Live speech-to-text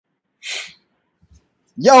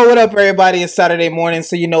Yo, what up, everybody? It's Saturday morning,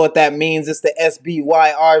 so you know what that means. It's the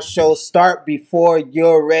SBYR show. Start before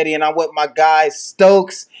you're ready. And I'm with my guy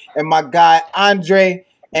Stokes and my guy Andre.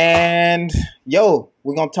 And yo,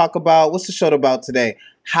 we're going to talk about what's the show about today?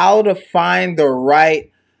 How to find the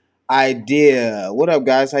right idea. What up,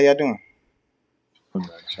 guys? How y'all doing?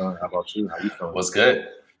 How about you? How you feeling? What's good?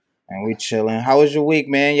 And we chilling. How was your week,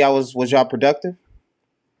 man? Was y'all productive?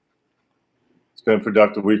 It's been a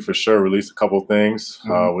productive week for sure. Released a couple things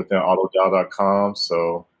within autodial.com.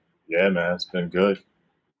 So yeah, man, it's been good.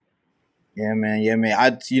 Yeah, man. Yeah,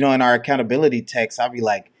 man. In our accountability text, I'll be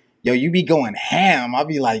like, yo, you be going ham. I'll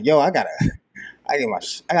be like, yo, I gotta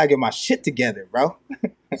get my shit together, bro.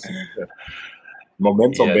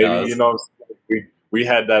 Momentum, Yeah, baby. no, You know, we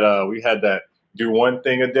had that do one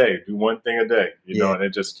thing a day, you know, and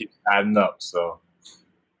it just keeps adding up. So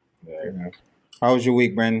yeah. How was your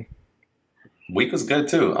week, Brandon? week was good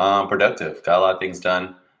too. Productive. Got a lot of things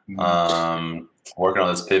done. Working on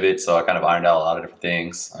this pivot, so I kind of ironed out a lot of different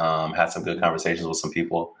things. Had some good conversations with some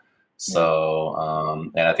people.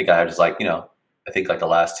 So, and I think I have just I think like the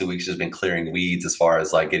last 2 weeks has been clearing weeds as far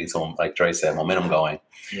as like getting some, like Dre said, momentum going.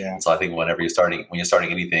 Yeah. So I think when you're starting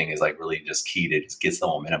anything is like really just key to just get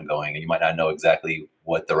some momentum going. And you might not know exactly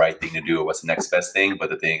what the right thing to do or what's the next best thing, but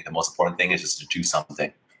the most important thing is just to do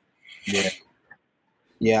something. Yeah.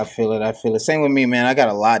 Yeah, I feel it. Same with me, man. I got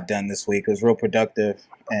a lot done this week. It was real productive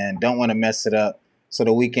and don't want to mess it up. So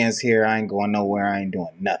the weekend's here. I ain't going nowhere. I ain't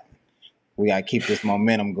doing nothing. We got to keep this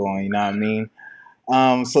momentum going. You know what I mean?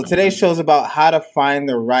 So today's show is about how to find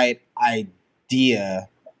the right idea.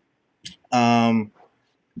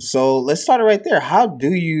 So let's start it right there. How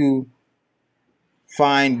do you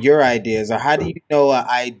find your ideas, or how do you know an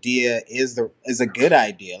idea is a good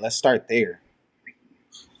idea? Let's start there.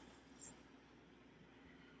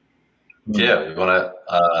 Yeah, you want to,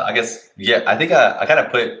 I guess, yeah, I think I kind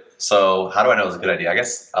of so how do I know it's a good idea? I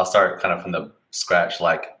guess I'll start kind of from the scratch,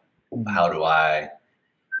 like, how do I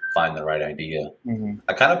find the right idea?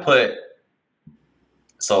 I kind of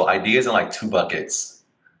so ideas in like two buckets,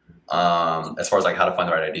 as far as like how to find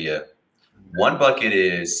the right idea. One bucket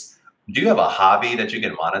is, do you have a hobby that you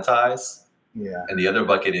can monetize? Yeah. And the other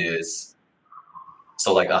bucket is,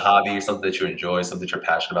 so like a hobby, something that you enjoy, something that you're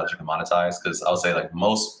passionate about that you can monetize. Because I would say like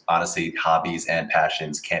most, honestly, hobbies and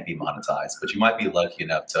passions can't be monetized, but you might be lucky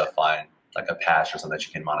enough to find like a passion or something that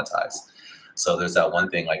you can monetize. So there's that one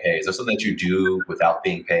thing like, hey, is there something that you do without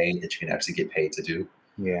being paid that you can actually get paid to do?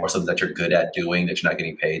 Yeah. Or something that you're good at doing that you're not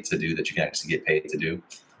getting paid to do that you can actually get paid to do?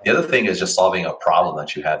 The other thing is just solving a problem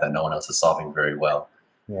that you have that no one else is solving very well.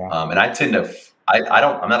 Yeah. And I tend to,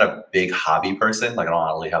 I'm not a big hobby person. Like I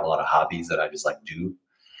don't really have a lot of hobbies that I just like do.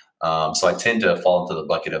 So I tend to fall into the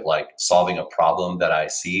bucket of like solving a problem that I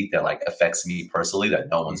see that like affects me personally that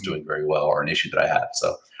no one's doing very well, or an issue that I have.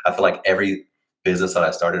 So I feel like every business that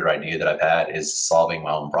I started or idea that I've had is solving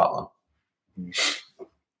my own problem.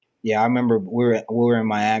 Yeah, I remember we were in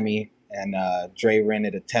Miami and Dre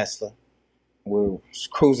rented a Tesla. We were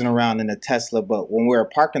cruising around in a Tesla, but when we were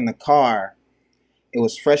parking the car, it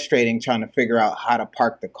was frustrating trying to figure out how to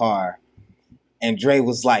park the car. And Dre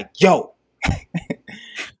was like, yo,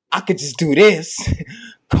 I could just do this,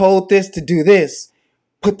 code this to do this,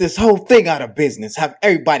 put this whole thing out of business, have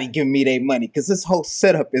everybody give me their money because this whole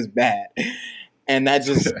setup is bad. And that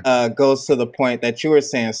just goes to the point that you were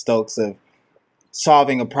saying, Stokes, of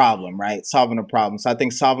solving a problem, right? Solving a problem. So I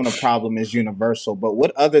think solving a problem is universal. But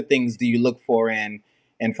what other things do you look for in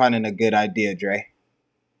finding a good idea, Dre?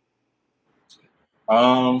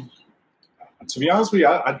 To be honest with you,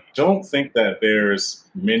 I don't think that there's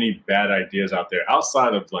many bad ideas out there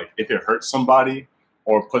outside of like if it hurts somebody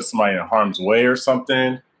or puts somebody in harm's way or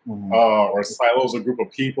something, or silos a group of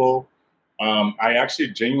people. I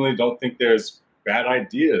actually genuinely don't think there's bad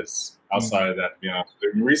ideas outside of that, to be honest.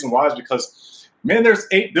 The reason why is because, man, there's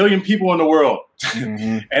 8 billion people in the world.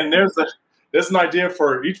 And there's an idea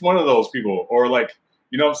for each one of those people. Or like,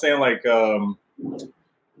 you know what I'm saying? Like,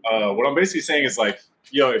 what I'm basically saying is like,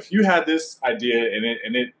 yo, if you had this idea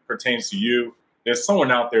and it pertains to you, there's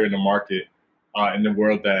someone out there in the market, in the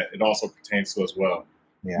world that it also pertains to as well.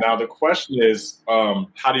 Yeah. Now the question is,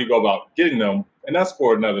 how do you go about getting them? And that's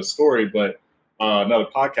for another story, but another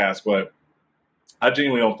podcast. But I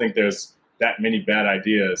genuinely don't think there's that many bad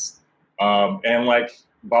ideas. And like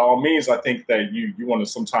by all means, I think that you want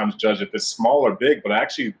to sometimes judge if it's small or big, but I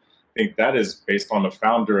actually think that is based on the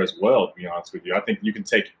founder as well, to be honest with you. I think you can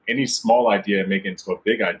take any small idea and make it into a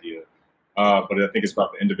big idea. But I think it's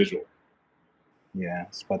about the individual. Yeah,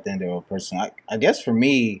 it's about the individual person. I guess for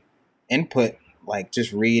me, input, like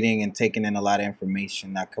just reading and taking in a lot of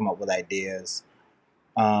information, I come up with ideas.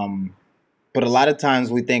 But a lot of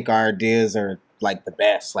times we think our ideas are like the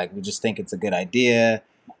best. Like we just think it's a good idea.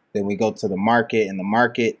 Then we go to the market, and the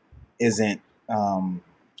market isn't um,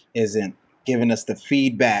 isn't giving us the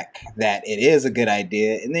feedback that it is a good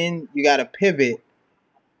idea. And then you got to pivot,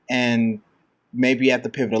 and maybe you have to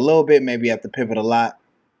pivot a little bit, maybe you have to pivot a lot.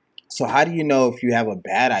 So how do you know if you have a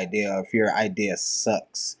bad idea, or if your idea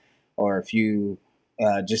sucks, or if you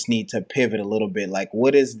just need to pivot a little bit? Like,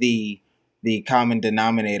 what is the common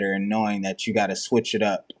denominator in knowing that you got to switch it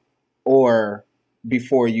up, or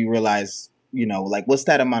before you realize, like what's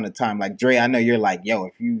that amount of time? Like Dre, I know you're like, yo,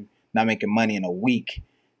 if you not making money in a week,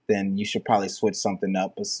 then you should probably switch something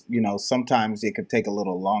up. But sometimes it could take a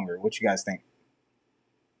little longer. What you guys think?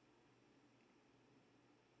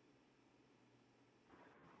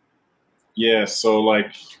 Yeah, so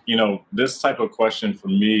like, this type of question for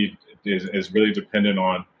me is really dependent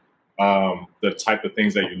on the type of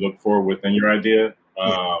things that you look for within your idea.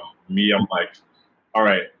 Yeah. Me, I'm like, all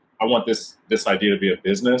right, I want this idea to be a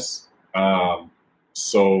business.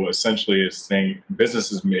 So essentially, it's saying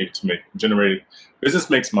business is made to generate. Business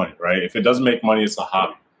makes money, right? If it doesn't make money, it's a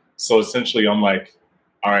hobby. So essentially, I'm like,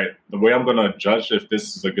 all right, the way I'm going to judge if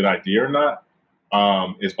this is a good idea or not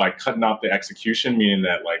is by cutting out the execution, meaning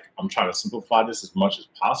that like I'm trying to simplify this as much as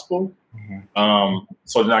possible,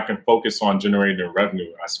 so that I can focus on generating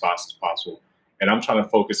revenue as fast as possible. And I'm trying to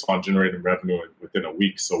focus on generating revenue within a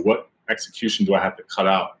week. So what execution do I have to cut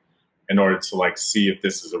out in order to like see if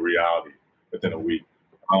this is a reality within a week?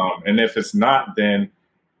 And if it's not, then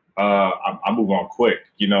I move on quick.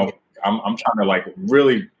 I'm trying to like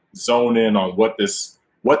really zone in on what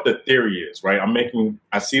the theory is, right?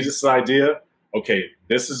 I see this idea. Okay,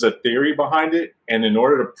 this is a theory behind it, and in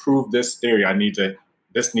order to prove this theory,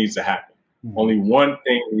 this needs to happen. Only one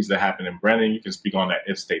thing needs to happen. And Brandon, you can speak on that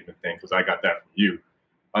if statement thing because I got that from you.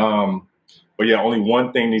 But yeah, only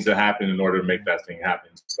one thing needs to happen in order to make that thing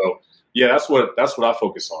happen. So yeah, that's what I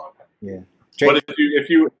focus on. Yeah. But if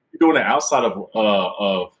you're doing it outside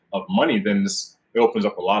of money, then it opens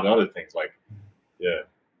up a lot of other things. Like, yeah.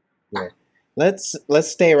 Yeah. Let's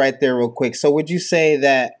stay right there real quick. So would you say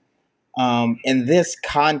that in this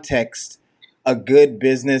context, a good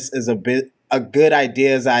business is a good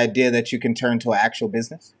idea is an idea that you can turn to an actual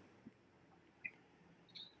business?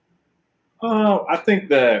 I think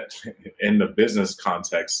that in the business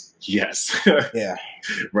context, yes. Yeah.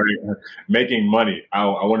 Right. Making money. I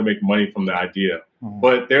want to make money from the idea.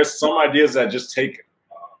 But there's some ideas that just take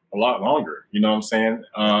a lot longer. You know what I'm saying?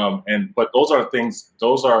 But those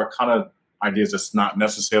are kind of ideas that's not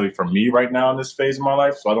necessarily for me right now in this phase of my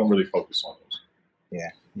life. So I don't really focus on those. Yeah.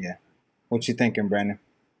 Yeah. What you thinking, Brandon?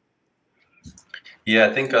 Yeah,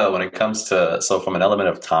 I think when it comes to, so from an element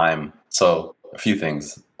of time, so a few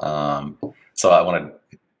things. So I want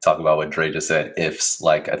to talk about what Dre just said, ifs.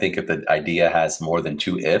 Like, I think if the idea has more than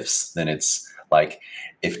two ifs, then it's like,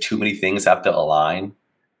 if too many things have to align,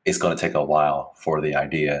 it's going to take a while for the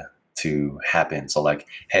idea to happen. So like,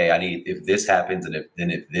 hey, if this happens, and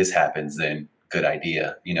if this happens, then good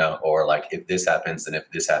idea, or like, if this happens, then if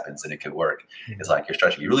this happens, then it could work. It's like you're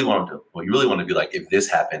stretching. You really want to be like, if this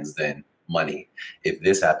happens, then money. If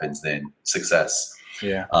this happens, then success.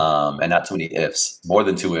 Yeah. And not too many ifs. More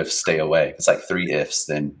than two ifs, stay away. It's like three ifs,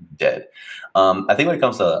 then dead. I think when it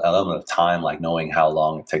comes to an element of time, like knowing how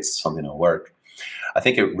long it takes something to work, I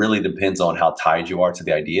think it really depends on how tied you are to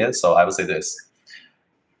the idea. So I would say this: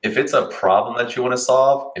 if it's a problem that you want to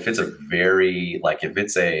solve, if it's a very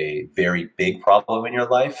big problem in your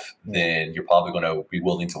life, then you're probably going to be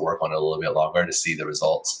willing to work on it a little bit longer to see the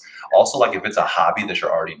results. Also, like if it's a hobby that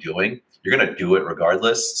you're already doing, you're going to do it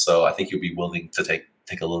regardless. So I think you'll be willing to take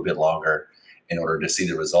a little bit longer in order to see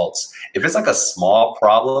the results. If it's like a small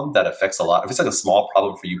problem that affects a lot, if it's like a small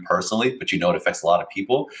problem for you personally, but it affects a lot of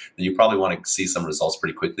people, then you probably want to see some results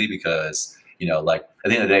pretty quickly because, like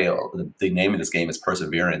at the end of the day, the name of this game is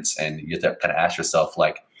perseverance. And you have to kind of ask yourself,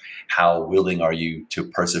 like, how willing are you to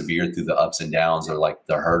persevere through the ups and downs or like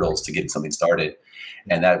the hurdles to getting something started?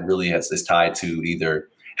 And that really is tied to either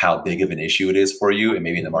how big of an issue it is for you and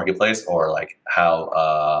maybe in the marketplace, or like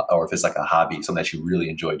or if it's like a hobby, something that you really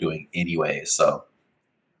enjoy doing anyway. So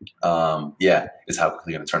it's how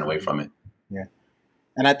quickly you're going to turn away from it. Yeah.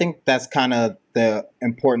 And I think that's kind of the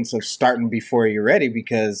importance of starting before you're ready,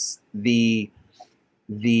 because the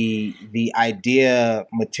idea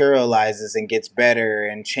materializes and gets better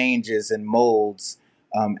and changes and molds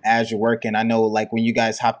as you're working. I know, like when you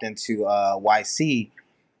guys hopped into YC,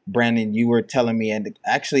 Brandon, you were telling me, and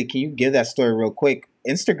actually, can you give that story real quick?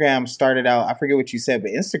 Instagram started out, I forget what you said,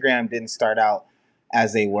 but Instagram didn't start out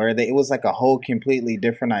as they were. It was like a whole completely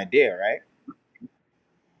different idea, right?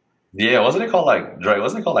 Yeah, wasn't it called like Dre?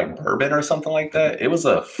 Wasn't it called like Bourbon or something like that? It was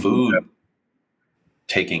a food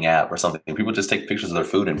taking app or something. People just take pictures of their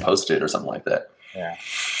food and post it or something like that. Yeah.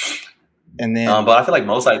 And then, But I feel like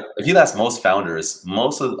most, like if you ask most founders, a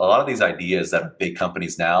lot of these ideas that are big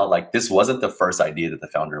companies now, like this wasn't the first idea that the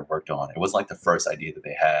founder worked on. It wasn't like the first idea that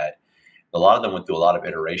they had. A lot of them went through a lot of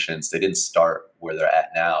iterations. They didn't start where they're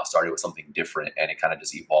at now. Started with something different, and it kind of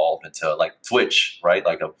just evolved into like Twitch, right?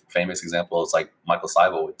 Like a famous example is like Michael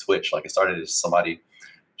Seibel with Twitch. Like it started as somebody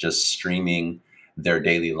just streaming their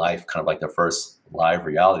daily life, kind of like their first live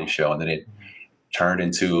reality show, and then it turned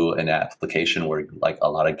into an application where like a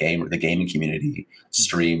lot of the gaming community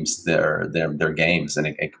streams their games, and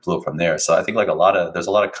it blew from there. So I think like there's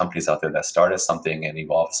a lot of companies out there that start as something and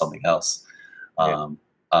evolve to something else.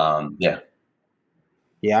 Yeah.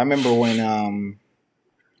 Yeah, I remember when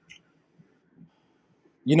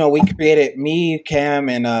you know, we created, me, Cam,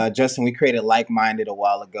 and Justin, we created Like Minded a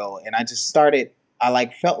while ago, and I just started. I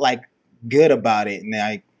like felt like good about it, and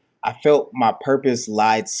I felt my purpose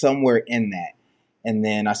lied somewhere in that. And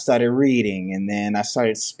then I started reading, and then I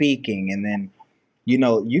started speaking, and then, you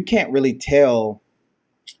know, you can't really tell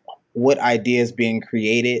what idea is being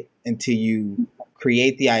created until you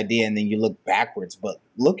create the idea and then you look backwards. But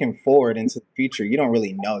looking forward into the future, you don't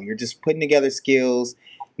really know. You're just putting together skills,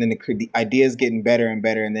 and then the idea is getting better and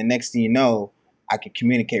better. And then next thing you know, I can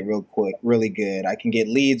communicate real quick, really good. I can get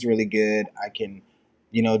leads really good. I can,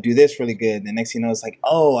 you know, do this really good. And the next thing you know, it's like,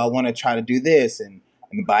 oh, I want to try to do this and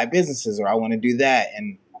buy businesses, or I want to do that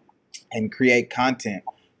and create content.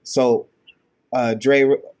 So,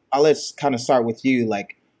 Dre, let's kind of start with you.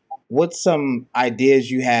 Like, what's some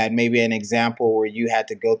ideas you had, maybe an example where you had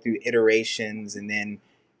to go through iterations and then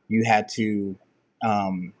you had to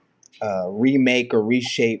um, remake or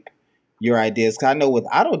reshape your ideas? 'Cause I know with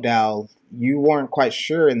AutoDAO, you weren't quite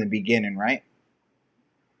sure in the beginning, right?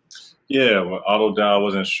 Yeah, well, AutoDAO, I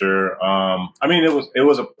wasn't sure. I mean, it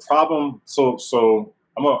was a problem. So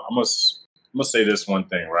I'm gonna say this one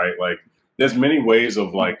thing, right? Like, there's many ways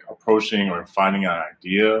of like approaching or finding an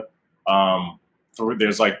idea.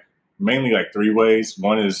 There's like mainly like three ways.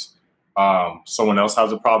 One is someone else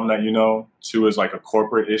has a problem that you know. Two is like a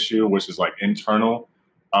corporate issue, which is like internal.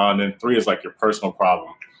 And then three is like your personal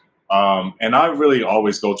problem. And I really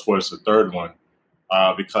always go towards the third one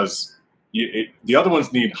because the other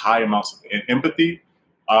ones need high amounts of empathy.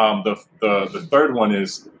 The third one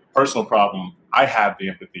is personal problem. I have the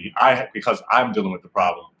empathy. Because I'm dealing with the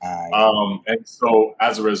problem. And so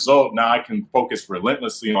as a result, now I can focus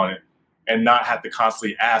relentlessly on it and not have to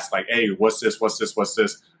constantly ask like, hey, what's this? What's this? What's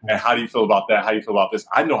this? And how do you feel about that? How do you feel about this?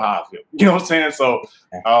 I know how I feel. You know what I'm saying? So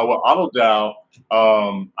with AutoDAO,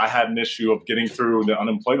 I had an issue of getting through the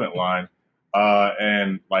unemployment line,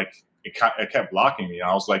 and like it kept blocking me.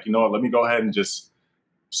 I was like, you know what? Let me go ahead and just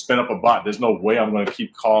spin up a bot. There's no way I'm going to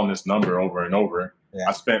keep calling this number over and over. Yeah.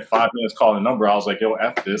 I spent 5 minutes calling the number. I was like, yo,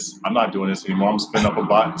 F this. I'm not doing this anymore. I'm spinning up a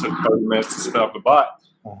bot. It took 30 minutes to spin up the bot.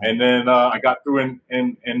 And then I got through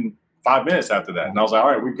in 5 minutes after that. And I was like, all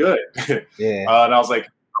right, we're good. Yeah. And I was like,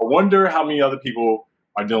 I wonder how many other people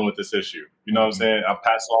are dealing with this issue. You know what I'm saying? I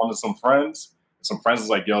passed it on to some friends. Some friends was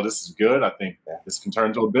like, yo, this is good. I think this can turn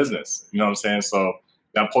into a business. You know what I'm saying? So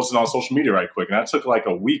I posted on social media right quick. And that took like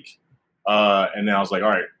a week. And then I was like, all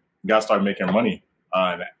right, we got to start making money.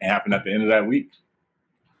 And it happened at the end of that week.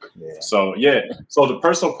 Yeah. So, yeah. So the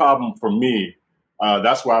personal problem for me,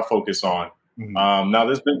 that's where I focus on. Now,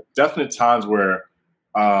 there's been definite times where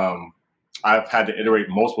I've had to iterate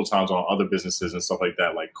multiple times on other businesses and stuff like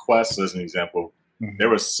that, like Quest as an example. There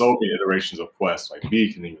were so many iterations of Quest, like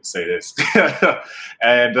B can even say this.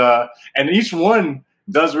 and each one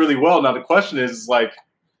does really well. Now, the question is like,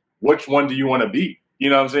 which one do you want to beat? You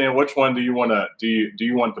know what I'm saying? Which one do you want to, do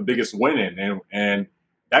you want the biggest win in? And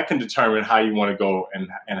that can determine how you want to go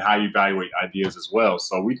and how you evaluate ideas as well.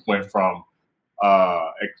 So we went from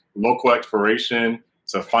local exploration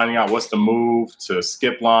to finding out what's the move, to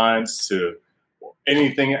skip lines, to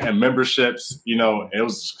anything and memberships. You know, it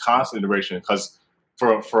was constant iteration because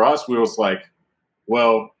for us, we was like,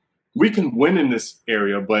 well, we can win in this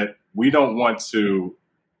area, but we don't want to,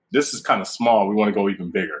 this is kind of small. We want to go even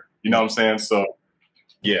bigger. You know what I'm saying? So,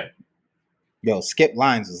 yeah. Yo, skip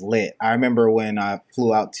lines was lit. I remember when I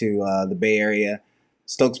flew out to the Bay Area,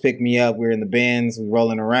 Stokes picked me up. We were in the Benz, we were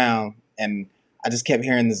rolling around, and I just kept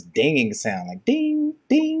hearing this dinging sound, like ding,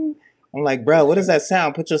 ding. I'm like, bro, what is that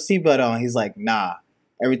sound? Put your seatbelt on. He's like, nah.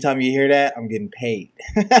 Every time you hear that, I'm getting paid.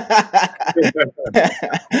 I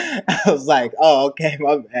was like, oh, okay,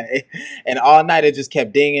 my bad. And all night it just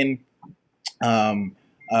kept dinging. But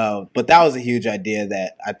that was a huge idea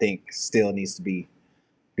that I think still needs to be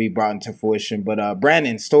be brought into fruition. But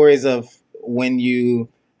Brandon, stories of when you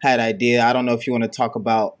had idea. I don't know if you want to talk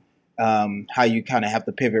about how you kind of have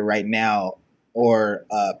to pivot right now or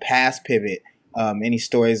past pivot. Any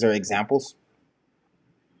stories or examples?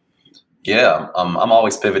 Yeah, I'm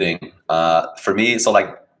always pivoting. For me, so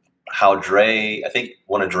like how Dre, I think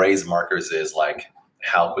one of Dre's markers is like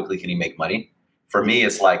how quickly can he make money. For me,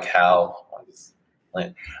 it's like how,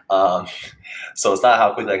 um, so it's not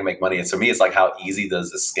how quickly I can make money. It's for me, it's like how easy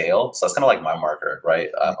does it scale. So that's kind of like my marker, right?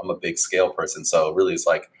 I'm a big scale person, so really it's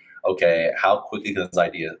like, okay, how quickly can this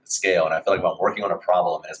idea scale? And I feel like if I'm working on a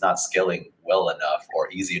problem and it's not scaling well enough or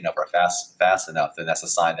easy enough or fast enough, then that's a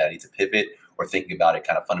sign that I need to pivot or thinking about it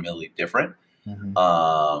kind of fundamentally different.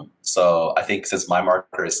 So I think since my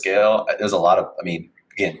marker is scale, there's a lot of, I mean,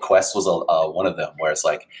 again, Quest was one of them where it's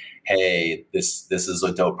like, hey, this is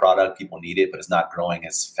a dope product, people need it, but it's not growing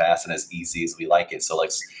as fast and as easy as we like it. So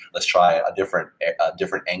let's try a different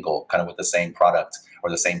angle, kind of with the same product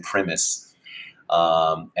or the same premise.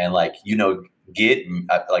 And like, Git,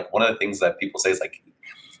 like one of the things that people say is like,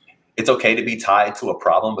 it's okay to be tied to a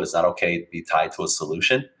problem, but it's not okay to be tied to a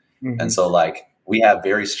solution. And so like, we have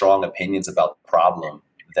very strong opinions about the problem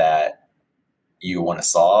that you want to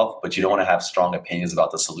solve, but you don't want to have strong opinions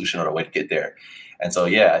about the solution or the way to get there. And so,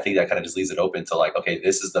 yeah, I think that kind of just leaves it open to like, okay,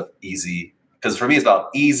 this is the easy, because for me, it's about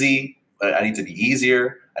easy, but I need to be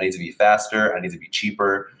easier. I need to be faster. I need to be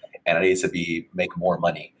cheaper, and I need to make more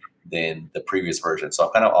money than the previous version. So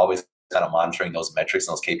I'm kind of always kind of monitoring those metrics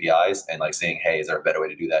and those KPIs and like saying, hey, is there a better way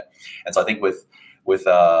to do that? And so I think with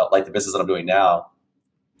like the business that I'm doing now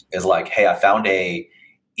is like, hey, I found a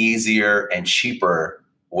easier and cheaper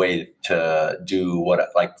way to do what,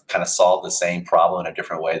 like, kind of solve the same problem in a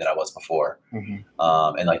different way than I was before. And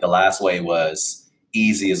like the last way was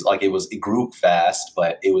easy, is like it grew fast,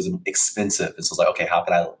 but it was expensive. And so it's like, okay, how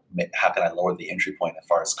can I lower the entry point as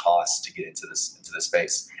far as costs to get into this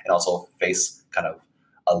space, and also face kind of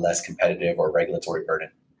a less competitive or regulatory burden.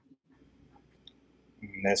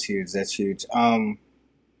 That's huge. That's huge.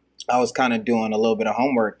 I was kind of doing a little bit of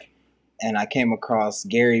homework, and I came across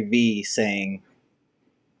Gary Vee saying,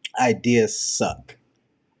 ideas suck.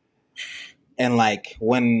 And like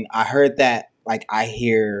when I heard that, like I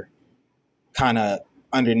hear kind of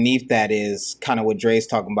underneath that is kind of what Dre's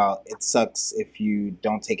talking about. It sucks if you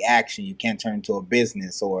don't take action. You can't turn into a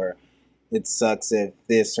business, or it sucks if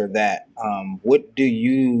this or that. What do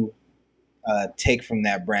you take from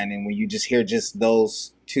that, Brandon, when you just hear just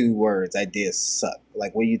those two words, ideas suck?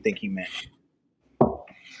 Like, what do you think he meant?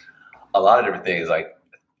 A lot of different things. Like,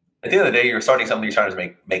 at the end of the day, you're starting something, you're trying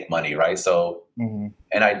to make money, right? So an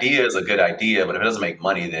idea is a good idea, but if it doesn't make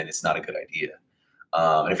money, then it's not a good idea.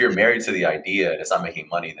 And if you're married to the idea and it's not making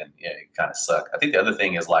money, then yeah, it kind of sucks. I think the other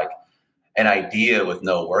thing is like an idea with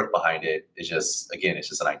no work behind it is just, again, it's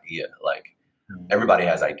just an idea. Like everybody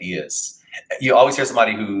has ideas. You always hear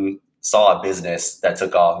somebody who saw a business that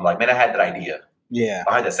took off. I'm like, man, I had that idea. Yeah.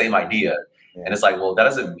 I had the same idea. Yeah. And it's like, well, that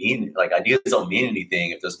doesn't mean, like, ideas don't mean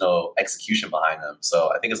anything if there's no execution behind them.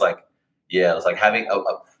 So I think it's like, yeah, it's like having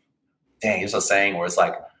it's a saying where it's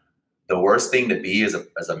like the worst thing to be as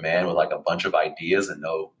a man with like a bunch of ideas and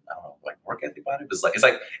no, I don't know, like work ethic behind it. It's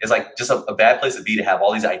like just a bad place to be, to have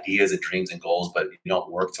all these ideas and dreams and goals, but you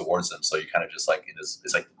don't work towards them. So you kind of just like,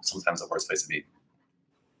 it's like sometimes the worst place to be.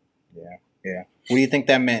 Yeah. Yeah. What do you think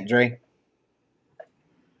that meant, Dre?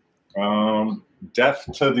 Death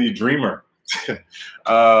to the dreamer.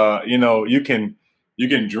 You can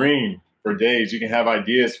dream for days. You can have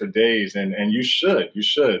ideas for days, and you should.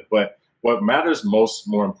 But what matters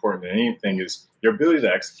more important than anything is your ability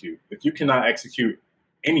to execute. If you cannot execute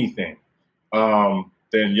anything,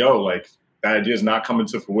 then like that idea is not coming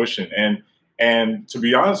to fruition. And to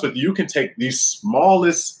be honest with you, you can take the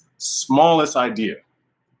smallest idea,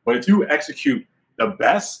 but if you execute the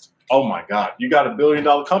best, oh my God, you got $1 billion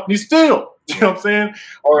company still. You know what I'm saying?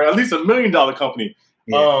 Or at least $1 million company.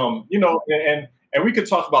 Yeah. And we could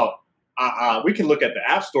talk about we can look at the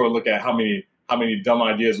App Store and look at how many dumb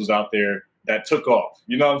ideas was out there that took off.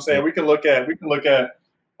 You know what I'm saying? We can look at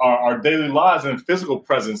our daily lives and physical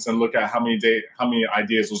presence and look at how many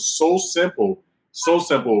ideas was so simple,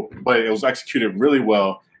 but it was executed really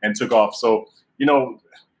well and took off. So,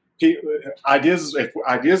 ideas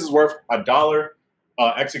is worth $1,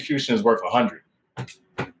 execution is worth 100.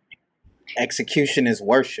 Execution is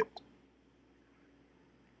worship.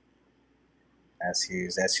 That's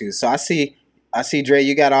huge. That's huge. So I see, Dre,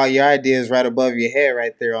 you got all your ideas right above your head,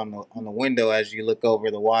 right there on the window as you look over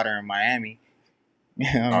the water in Miami.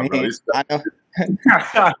 You know what I know.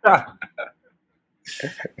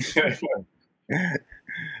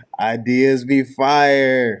 Ideas be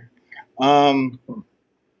fire.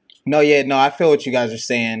 No, yeah, no, I feel what you guys are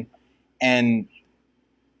saying, and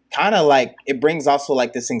kind of like it brings also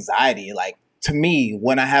like this anxiety. Like to me,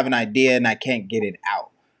 when I have an idea and I can't get it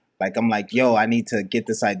out, like I'm like, yo, I need to get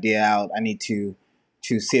this idea out. I need to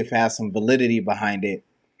see if it has some validity behind it.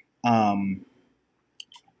 Um,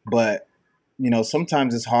 but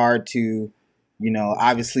sometimes it's hard to,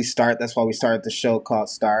 obviously start. That's why we started the show called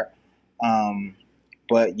Start. Um,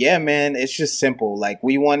 but yeah, man, it's just simple. Like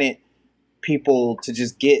we wanted people to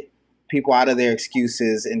just get people out of their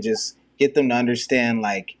excuses and just get them to understand,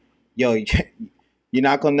 like, yo, you're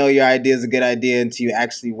not gonna know your idea is a good idea until you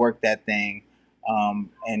actually work that thing,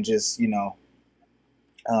 and just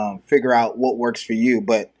figure out what works for you.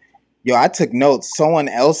 But yo, I took notes. Someone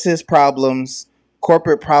else's problems,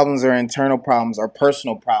 corporate problems, or internal problems, or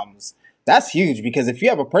personal problems. That's huge because if you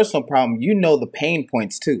have a personal problem, you know the pain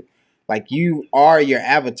points too. Like you are your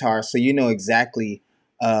avatar, so you know exactly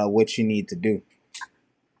what you need to do.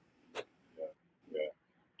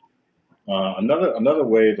 Another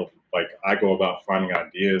way to like I go about finding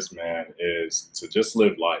ideas, man, is to just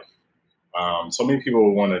live life. So many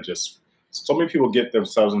people want to just. So many people get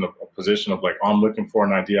themselves in a position of like, oh, I'm looking for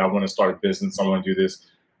an idea. I want to start a business. I want to do this.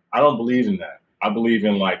 I don't believe in that. I believe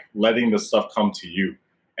in like letting the stuff come to you.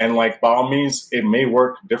 And like by all means, it may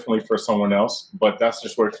work differently for someone else, but that's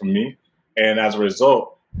just worked for me. And as a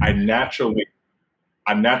result, I naturally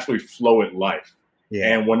flow at life.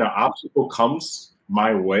 Yeah. And when an obstacle comes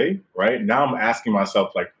my way, right now I'm asking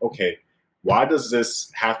myself, like, okay, why does this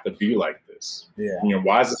have to be like this? Yeah.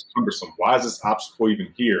 Why is this cumbersome? Why is this obstacle even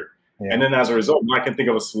here? Yeah. And then as a result, I can think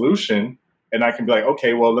of a solution and I can be like,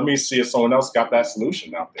 okay, well, let me see if someone else got that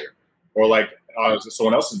solution out there. Or like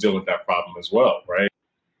someone else is dealing with that problem as well, right?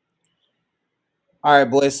 All right,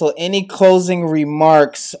 boys. So, any closing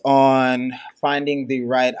remarks on finding the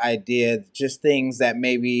right idea? Just things that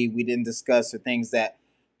maybe we didn't discuss, or things that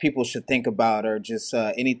people should think about, or just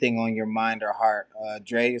anything on your mind or heart.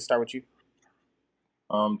 Dre, let's start with you.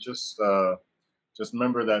 Um, just uh, just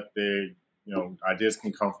remember that ideas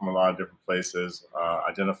can come from a lot of different places.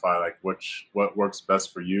 Identify like what works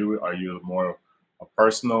best for you. Are you more a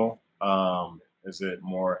personal? Is it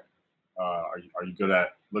more? Are you good at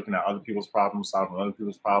looking at other people's problems, solving other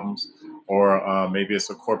people's problems, or maybe it's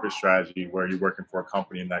a corporate strategy where you're working for a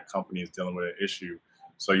company and that company is dealing with an issue,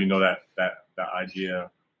 so you know that idea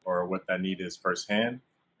or what that need is firsthand.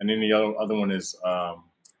 And then the other one is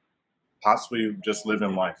possibly just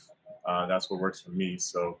living life. That's what works for me.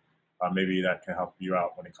 So maybe that can help you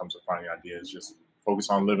out when it comes to finding ideas. Just focus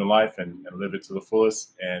on living life and live it to the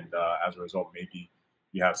fullest. And as a result, maybe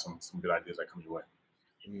you have some good ideas that come your way.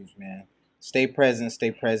 Huge, man. Stay present,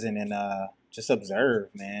 and just observe,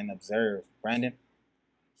 man. Observe. Brandon?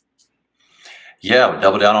 Yeah,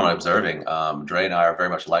 double down on observing. Dre and I are very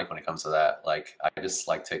much alike when it comes to that. Like, I just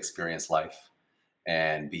like to experience life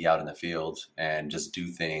and be out in the field and just do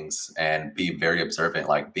things and be very observant.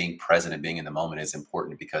 Like being present and being in the moment is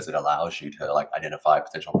important because it allows you to like identify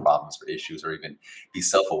potential problems or issues, or even be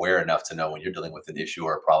self-aware enough to know when you're dealing with an issue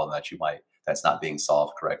or a problem that's not being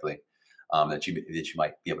solved correctly, that you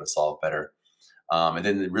might be able to solve better. And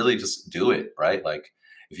then really just do it, right? Like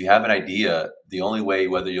if you have an idea, the only way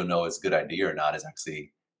whether you'll know it's a good idea or not is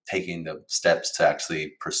actually taking the steps to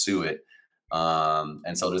actually pursue it.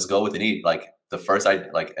 And so just go with the need. Like the first,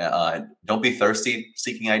 don't be thirsty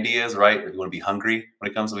seeking ideas, right? You want to be hungry when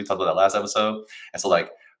it comes to, we talked about that last episode. And so like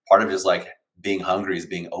part of it is like being hungry is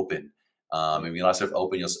being open. And you sort of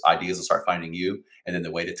open, your ideas will start finding you. And then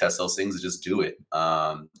the way to test those things is just do it.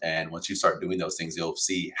 And once you start doing those things, you'll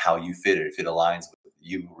see how you fit it, if it aligns with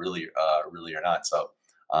you really or not. So,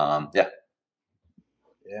 yeah.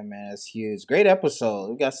 Yeah, man, that's huge. Great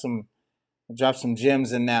episode. We got dropped some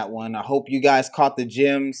gems in that one. I hope you guys caught the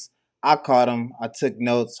gems. I caught them. I took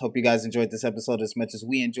notes. Hope you guys enjoyed this episode as much as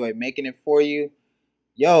we enjoyed making it for you.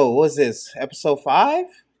 Yo, what's this? Episode 5?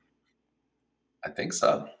 I think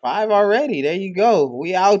so. 5 already. There you go.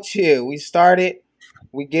 We out here. We started.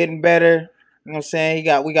 We getting better. You know what I'm saying?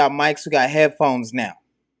 We got mics. We got headphones now.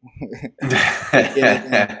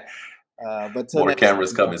 But more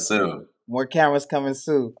cameras coming soon. More cameras coming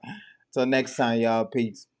soon. Till next time, y'all.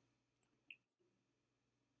 Peace.